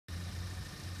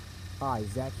Hi,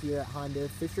 Zach here at Honda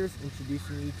Fishers,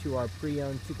 introducing you to our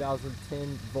pre-owned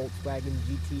 2010 Volkswagen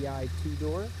GTI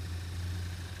 2-door.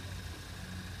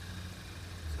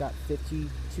 It's got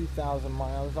 52,000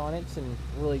 miles on it. It's in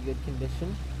really good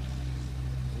condition.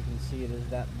 You can see it is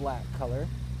that black color.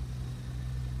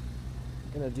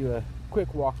 I'm going to do a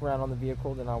quick walk around on the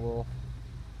vehicle, then I will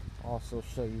also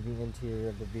show you the interior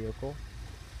of the vehicle.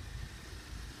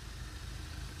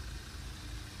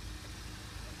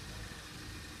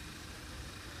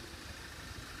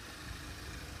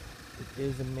 It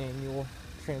is a manual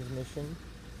transmission,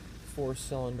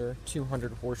 4-cylinder,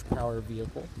 200 horsepower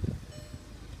vehicle.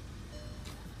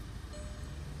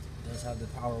 It does have the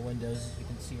power windows, as you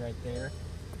can see right there.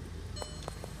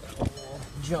 We'll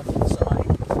jump inside.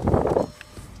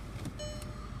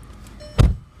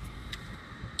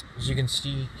 As you can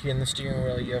see here in the steering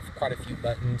wheel, you have quite a few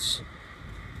buttons.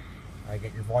 You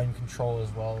get your volume control as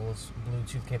well as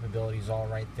Bluetooth capabilities all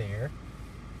right there.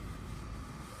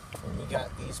 And you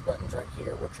got these buttons right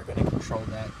here, which are going to control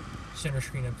that center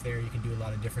screen up there. You can do a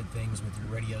lot of different things with your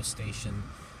radio station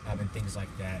and things like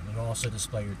that. And it'll also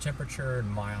display your temperature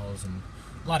and miles and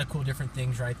a lot of cool different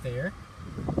things right there.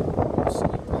 Also,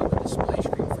 you have a display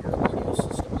screen for your audio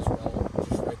system as well,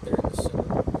 just right there in the center.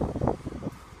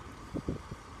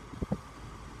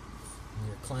 And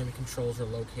your climate controls are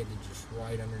located just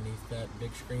right underneath that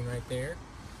big screen right there.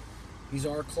 These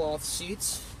are cloth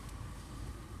seats,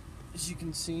 as you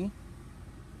can see.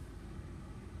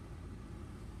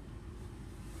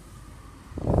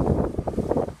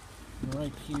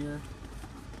 Right here,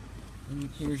 and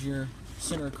here's your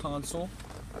center console.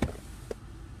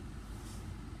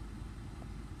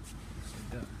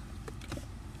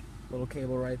 Little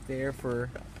cable right there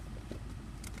for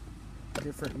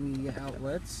different media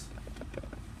outlets,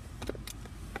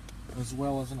 as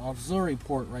well as an auxiliary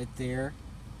port right there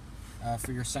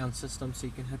for your sound system, so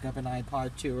you can hook up an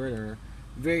iPod to it or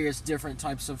various different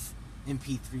types of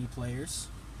MP3 players.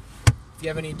 If you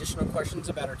have any additional questions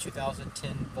about our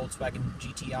 2010 Volkswagen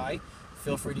GTI,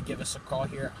 feel free to give us a call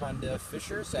here at Honda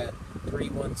Fishers at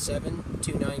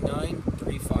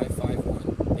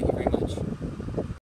 317-299-3551. Thank you very much.